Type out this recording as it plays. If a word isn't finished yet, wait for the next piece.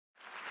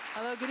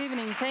Hello, good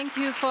evening. Thank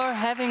you for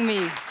having me.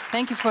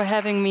 Thank you for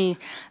having me.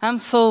 I'm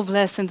so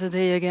blessed in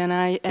today again.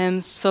 I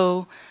am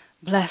so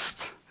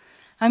blessed.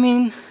 I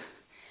mean,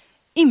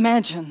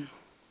 imagine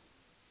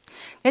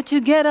that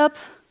you get up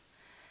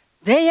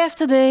day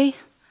after day,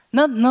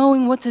 not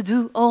knowing what to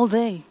do all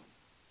day.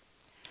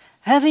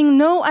 Having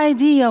no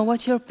idea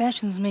what your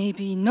passions may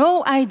be,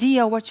 no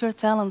idea what your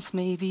talents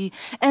may be,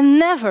 and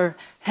never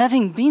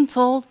having been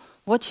told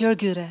what you're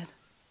good at.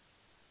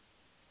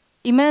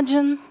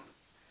 Imagine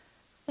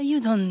that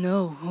you don't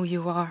know who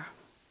you are.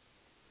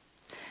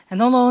 And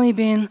not only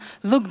being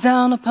looked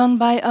down upon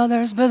by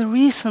others, but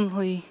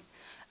recently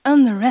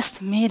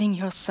underestimating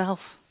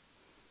yourself.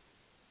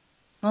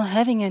 Not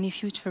having any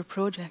future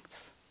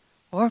projects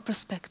or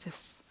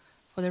perspectives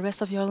for the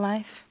rest of your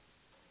life.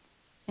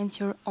 And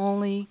you're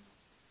only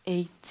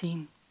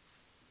 18.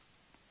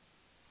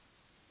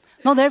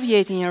 Not every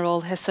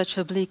 18-year-old has such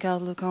a bleak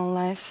outlook on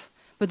life,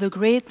 but a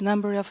great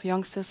number of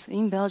youngsters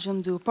in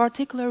Belgium do,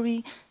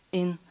 particularly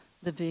in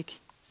the big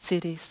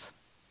cities.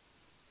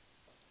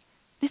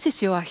 This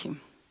is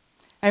Joachim.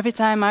 Every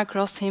time I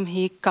crossed him,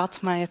 he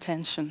caught my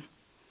attention.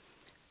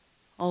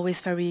 Always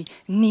very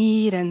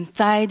neat and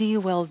tidy,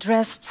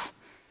 well-dressed,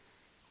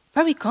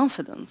 very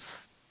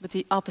confident, but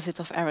the opposite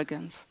of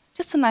arrogant.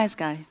 Just a nice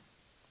guy.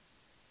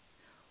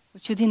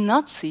 What you did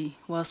not see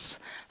was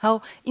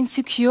how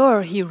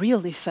insecure he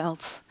really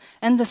felt,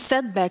 and the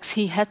setbacks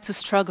he had to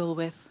struggle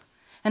with,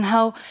 and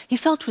how he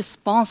felt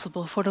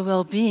responsible for the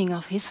well-being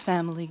of his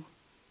family.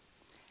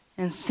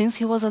 And since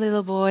he was a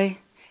little boy,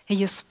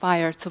 he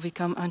aspired to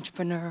become an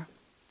entrepreneur.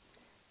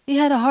 He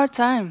had a hard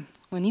time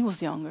when he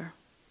was younger,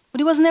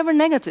 but he was never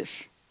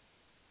negative.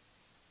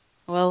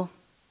 Well,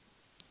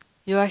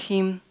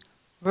 Joachim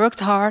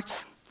worked hard,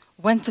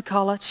 went to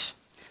college,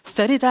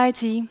 studied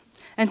IT,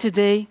 and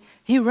today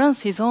he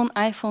runs his own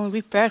iPhone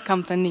repair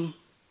company.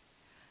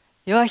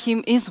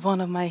 Joachim is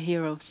one of my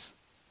heroes.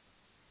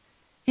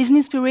 He's an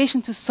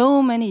inspiration to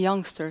so many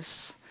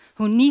youngsters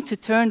who need to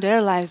turn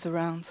their lives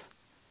around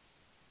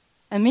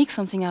and make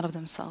something out of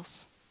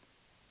themselves.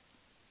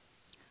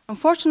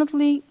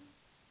 Unfortunately,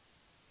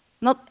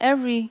 not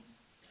every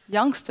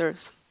youngster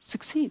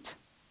succeeds.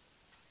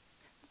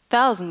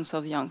 Thousands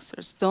of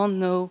youngsters don't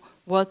know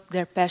what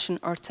their passion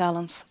or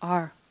talents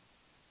are.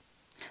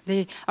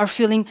 They are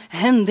feeling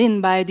hemmed in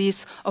by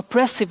these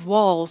oppressive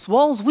walls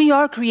we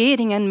are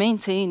creating and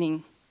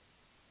maintaining.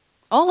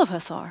 All of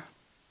us are.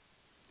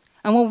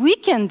 And what we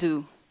can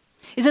do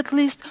is at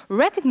least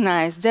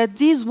recognize that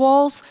these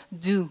walls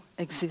do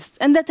exist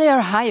and that they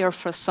are higher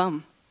for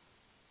some.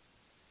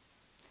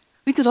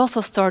 We could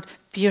also start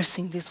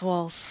piercing these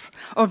walls.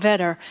 Or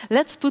better,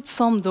 let's put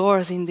some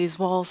doors in these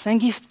walls and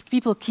give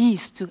people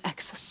keys to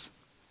access.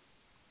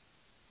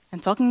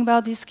 And talking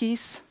about these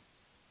keys,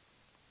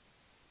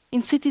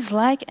 in cities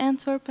like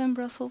Antwerp and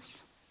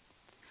Brussels,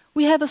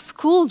 we have a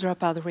school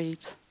dropout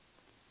rate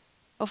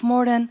of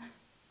more than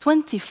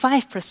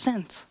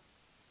 25%.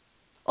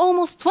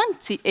 Almost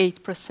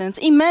 28%.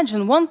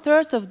 Imagine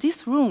 1/3 of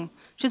this room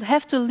should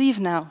have to leave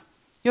now.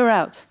 You're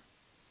out.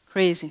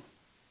 Crazy.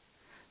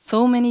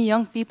 So many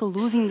young people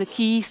losing the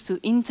keys to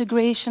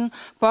integration,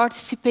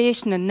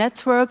 participation, a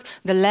network,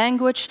 the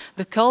language,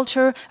 the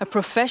culture, a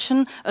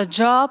profession, a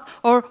job,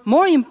 or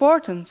more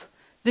important,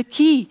 the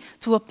key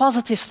to a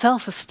positive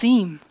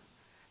self-esteem,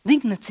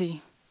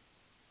 dignity.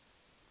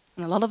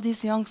 And a lot of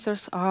these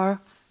youngsters are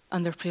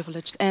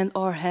underprivileged and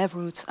or have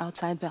roots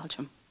outside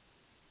Belgium.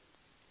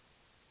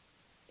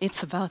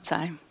 It's about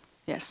time,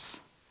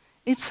 yes.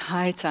 It's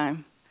high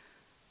time.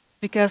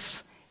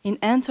 Because in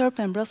Antwerp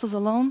and Brussels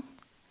alone,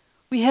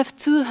 we have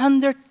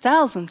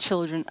 200,000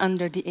 children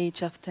under the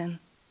age of 10.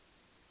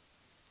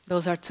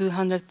 Those are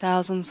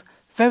 200,000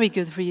 very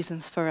good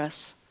reasons for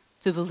us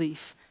to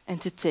believe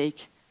and to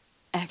take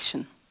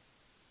action.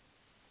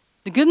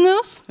 The good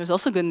news, there's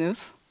also good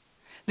news.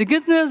 The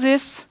good news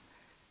is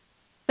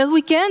that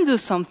we can do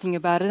something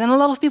about it, and a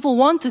lot of people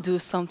want to do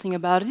something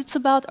about it. It's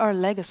about our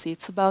legacy.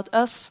 It's about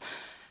us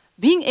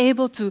being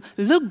able to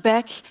look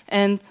back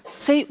and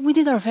say, we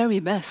did our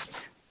very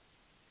best.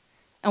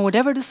 And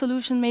whatever the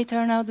solution may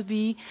turn out to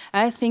be,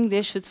 I think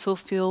they should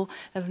fulfill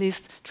at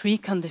least 3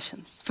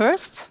 conditions.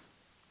 First,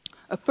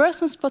 a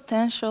person's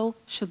potential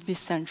should be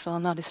central,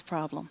 not his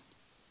problem.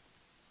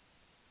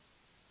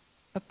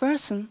 A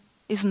person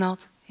is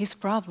not his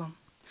problem.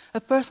 A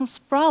person's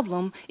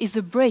problem is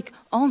the brake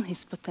on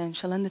his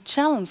potential, and the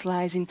challenge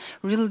lies in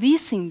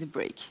releasing the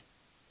brake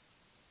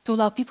to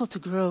allow people to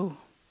grow,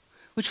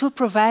 which will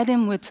provide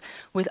him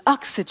with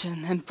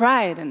oxygen and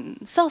pride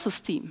and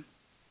self-esteem.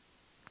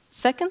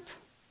 Second,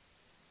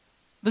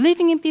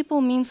 believing in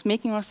people means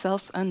making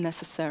ourselves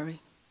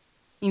unnecessary.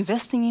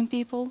 Investing in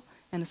people,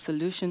 and a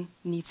solution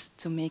needs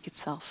to make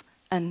itself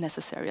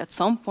unnecessary. At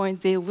some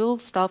point, they will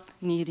stop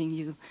needing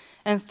you.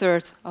 And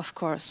third, of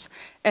course,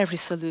 every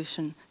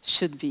solution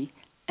should be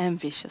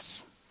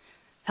ambitious.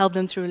 Help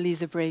them to release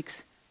the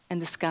brakes,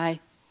 and the sky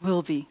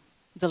will be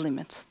the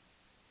limit.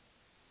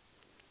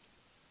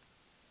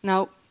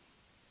 Now,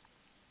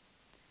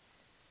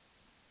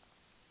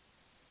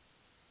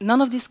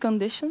 none of these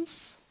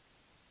conditions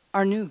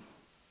are new.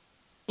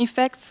 In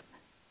fact,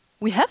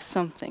 we have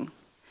something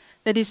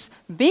that is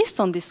based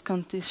on these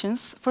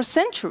conditions for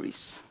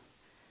centuries,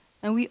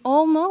 and we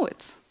all know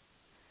it.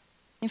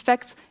 In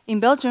fact, in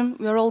Belgium,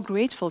 we are all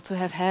grateful to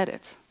have had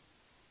it.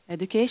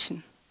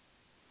 Education.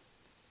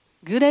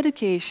 Good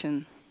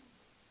education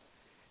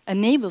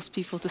enables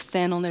people to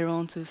stand on their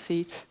own 2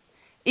 feet,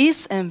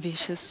 is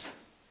ambitious,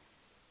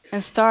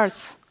 and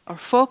starts or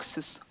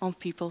focuses on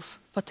people's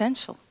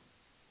potential.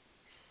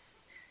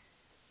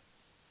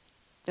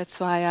 That's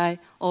why I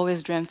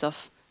always dreamt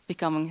of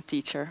becoming a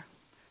teacher.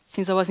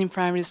 Since I was in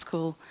primary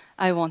school,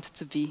 I wanted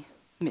to be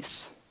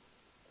Miss.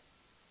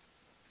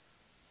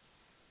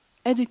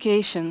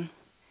 Education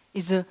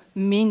is the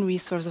main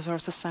resource of our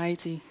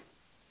society.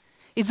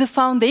 It's the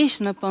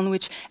foundation upon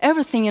which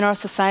everything in our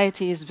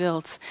society is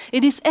built.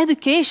 It is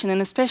education,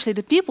 and especially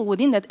the people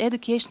within that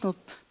educational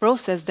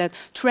process that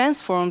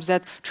transforms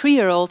that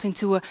 3-year-old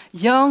into a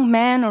young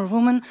man or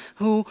woman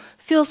who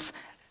feels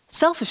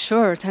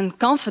self-assured and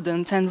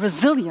confident and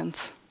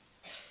resilient.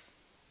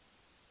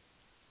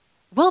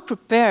 Well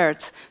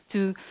prepared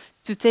to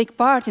take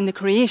part in the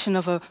creation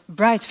of a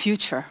bright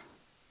future,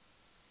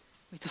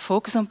 with a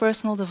focus on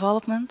personal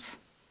development,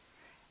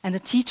 and the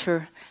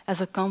teacher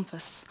as a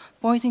compass,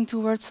 pointing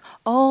towards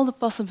all the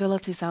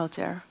possibilities out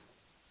there.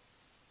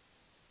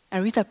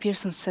 And Rita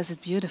Pearson says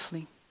it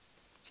beautifully.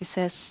 She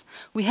says,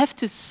 we have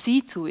to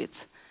see to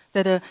it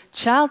that a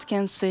child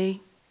can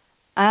say,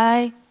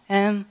 I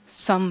am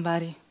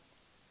somebody.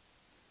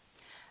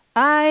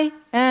 I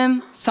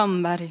am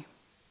somebody.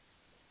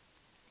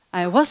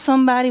 I was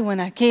somebody when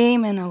I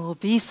came, and I will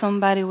be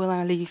somebody when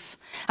I leave.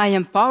 I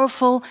am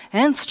powerful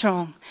and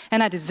strong,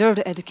 and I deserve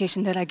the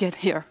education that I get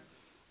here.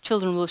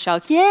 Children will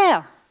shout,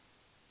 yeah!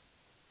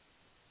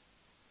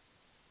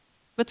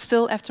 But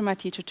still, after my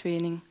teacher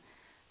training,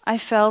 I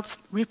felt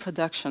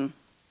reproduction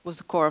was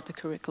the core of the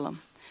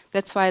curriculum.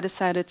 That's why I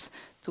decided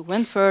to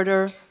went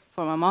further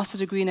for my master's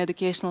degree in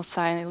educational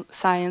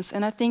science,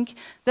 and I think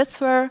that's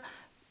where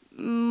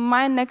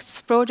my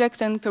next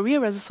project and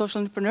career as a social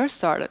entrepreneur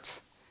started.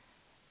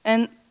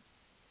 And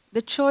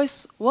the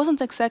choice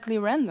wasn't exactly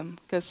random,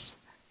 because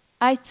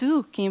I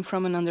too came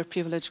from an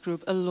underprivileged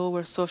group, a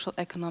lower social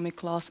economic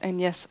class, and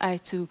yes, I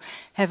too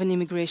have an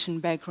immigration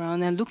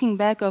background. And looking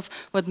back of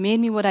what made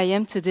me what I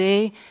am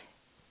today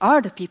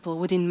are the people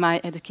within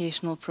my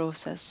educational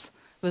process,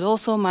 but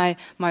also my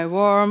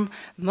warm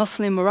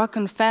Muslim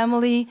Moroccan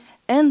family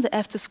and the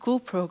after-school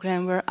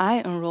program where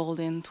I enrolled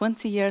in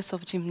 20 years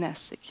of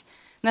gymnastics.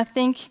 And I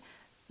think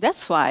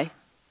that's why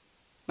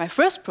my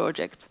first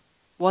project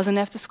was an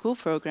after-school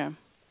program.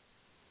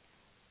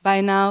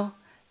 By now,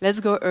 Let's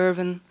Go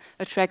Urban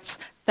attracts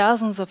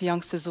thousands of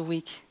youngsters a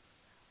week,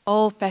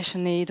 all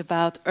passionate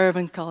about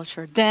urban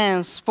culture,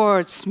 dance,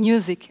 sports,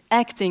 music,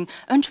 acting,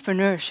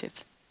 entrepreneurship.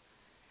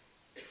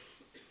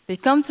 They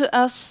come to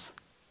us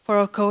for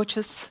our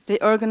coaches. They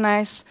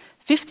organize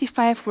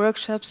 55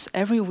 workshops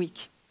every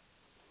week.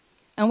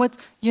 And what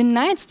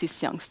unites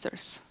these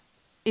youngsters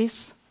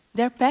is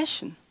their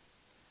passion.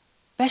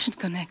 Passion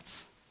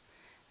connects.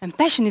 And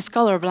passion is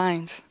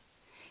colorblind.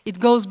 It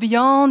goes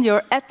beyond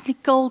your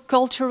ethnical,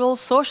 cultural,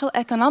 social,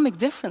 economic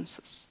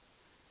differences.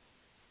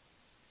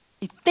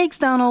 It takes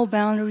down all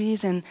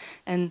boundaries, and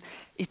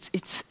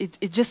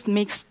it just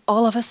makes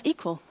all of us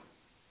equal.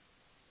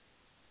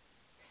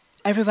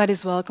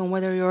 Everybody's welcome,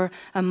 whether you're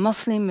a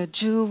Muslim, a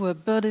Jew, a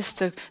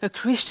Buddhist, a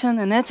Christian,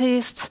 an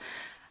atheist,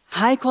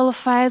 high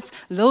qualified,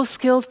 low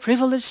skilled,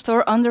 privileged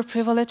or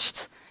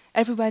underprivileged.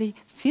 Everybody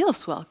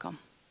feels welcome.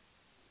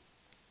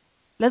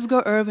 Let's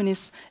Go Urban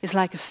is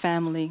like a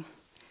family.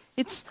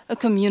 It's a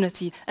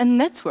community, a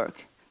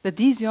network that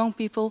these young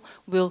people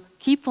will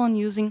keep on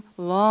using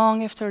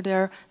long after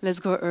their Let's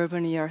Go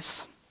Urban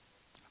years.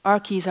 Our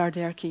keys are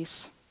their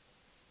keys.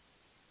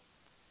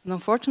 And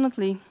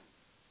unfortunately,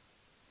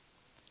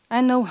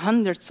 I know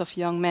hundreds of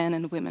young men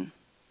and women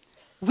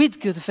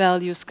with good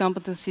values,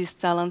 competencies,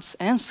 talents,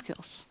 and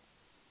skills,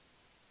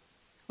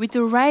 with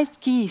the right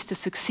keys to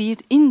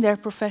succeed in their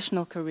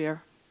professional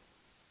career.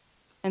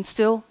 And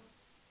still,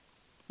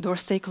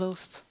 doors stay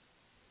closed.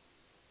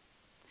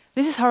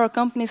 This is how our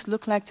companies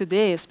look like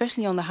today,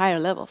 especially on the higher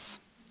levels.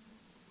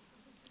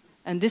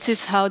 And this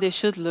is how they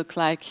should look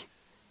like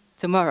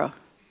tomorrow.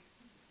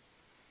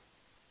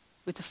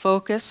 With the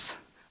focus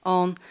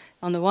on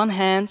the one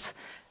hand,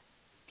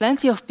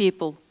 plenty of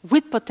people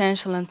with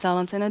potential and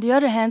talent, and on the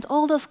other hand,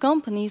 all those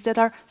companies that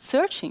are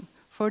searching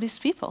for these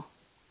people.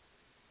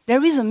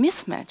 There is a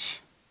mismatch.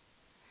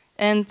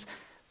 And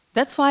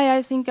that's why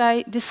I think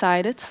I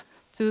decided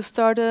to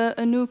start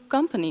a new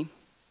company,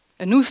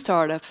 a new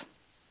startup.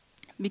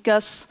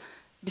 Because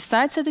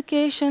besides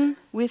education,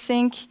 we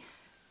think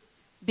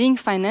being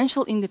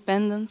financially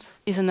independent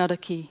is another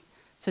key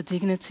to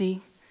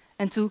dignity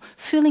and to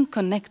feeling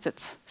connected,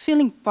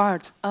 feeling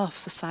part of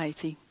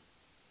society.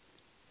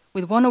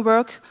 With Wanna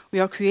Work,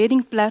 we are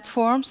creating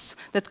platforms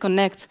that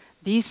connect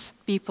these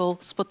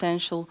people's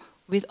potential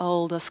with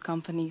all those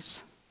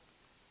companies.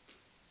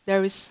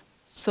 There is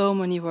so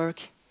much work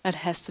that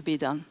has to be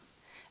done.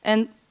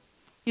 And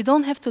you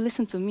don't have to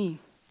listen to me.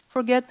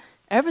 Forget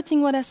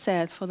everything what I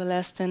said for the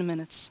last 10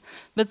 minutes,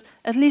 but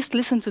at least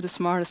listen to the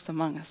smartest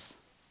among us.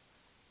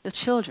 The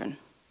children.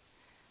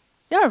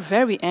 They are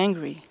very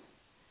angry.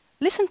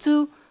 Listen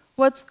to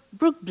what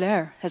Brooke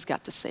Blair has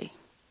got to say.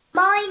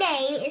 My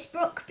name is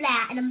Brooke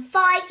Blair and I'm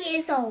 5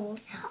 years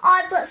old.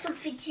 I've got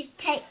something to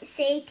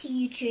say to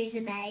you,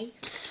 Theresa May.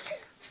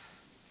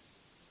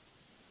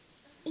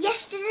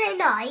 Yesterday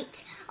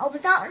night, I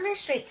was out on the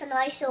streets and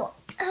I saw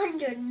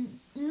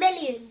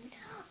millions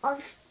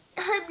of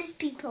homeless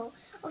people.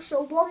 I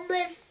saw one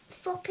with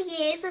floppy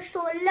ears, I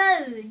saw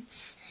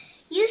loads.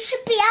 You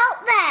should be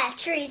out there,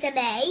 Theresa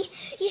May.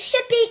 You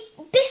should be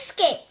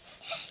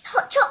biscuits,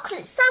 hot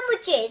chocolate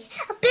sandwiches,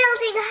 and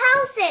building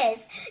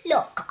houses.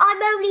 Look,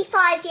 I'm only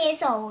 5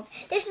 years old.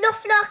 There's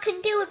nothing I can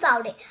do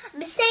about it.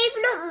 I'm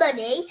saving up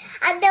money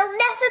and there'll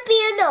never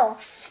be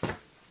enough.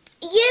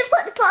 You've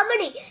got to put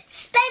money.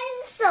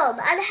 Spend some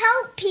and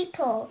help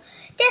people.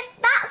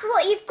 That's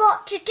what you've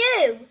got to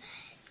do.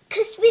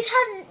 Because we've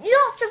had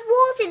lots of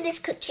wars in this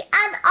country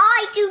and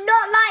I do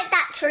not like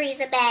that,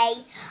 Theresa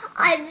May.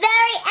 I'm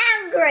very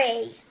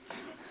angry.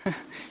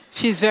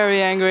 She's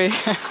very angry.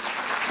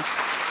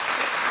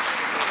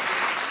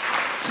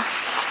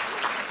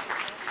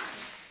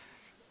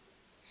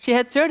 She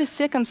had 30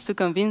 seconds to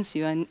convince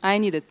you and I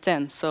needed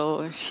 10,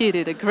 so she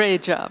did a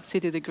great job. She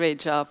did a great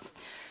job.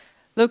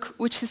 Look,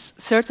 which is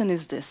certain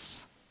is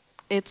this.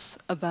 It's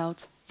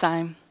about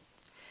time.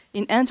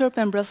 In Antwerp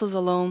and Brussels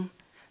alone,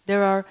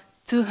 there are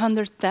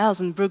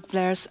 200,000 Brooke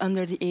Blairs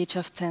under the age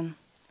of 10.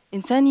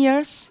 In 10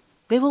 years,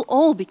 they will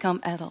all become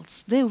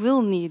adults. They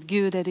will need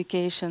good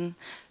education,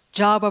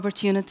 job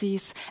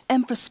opportunities,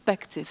 and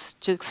perspectives,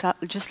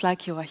 just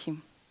like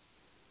Joachim.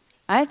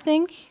 I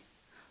think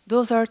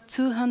those are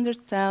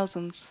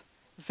 200,000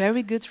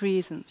 very good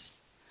reasons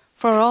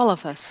for all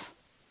of us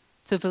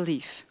to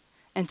believe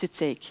and to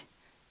take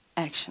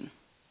action.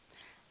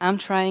 I'm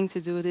trying to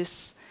do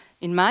this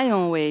in my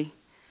own way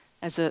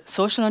as a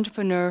social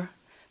entrepreneur,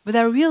 but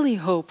I really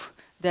hope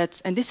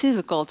that, and this is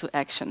a call to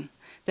action,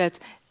 that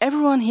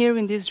everyone here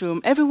in this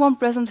room, everyone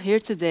present here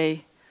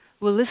today,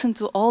 will listen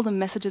to all the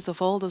messages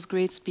of all those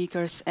great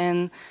speakers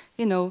and,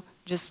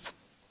 just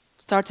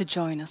start to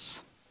join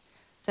us.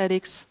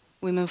 TEDx,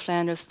 Women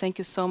Flanders, thank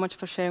you so much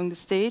for sharing the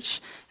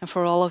stage, and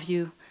for all of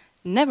you,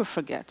 never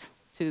forget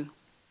to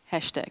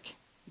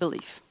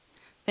 #believe.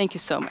 Thank you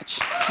so much.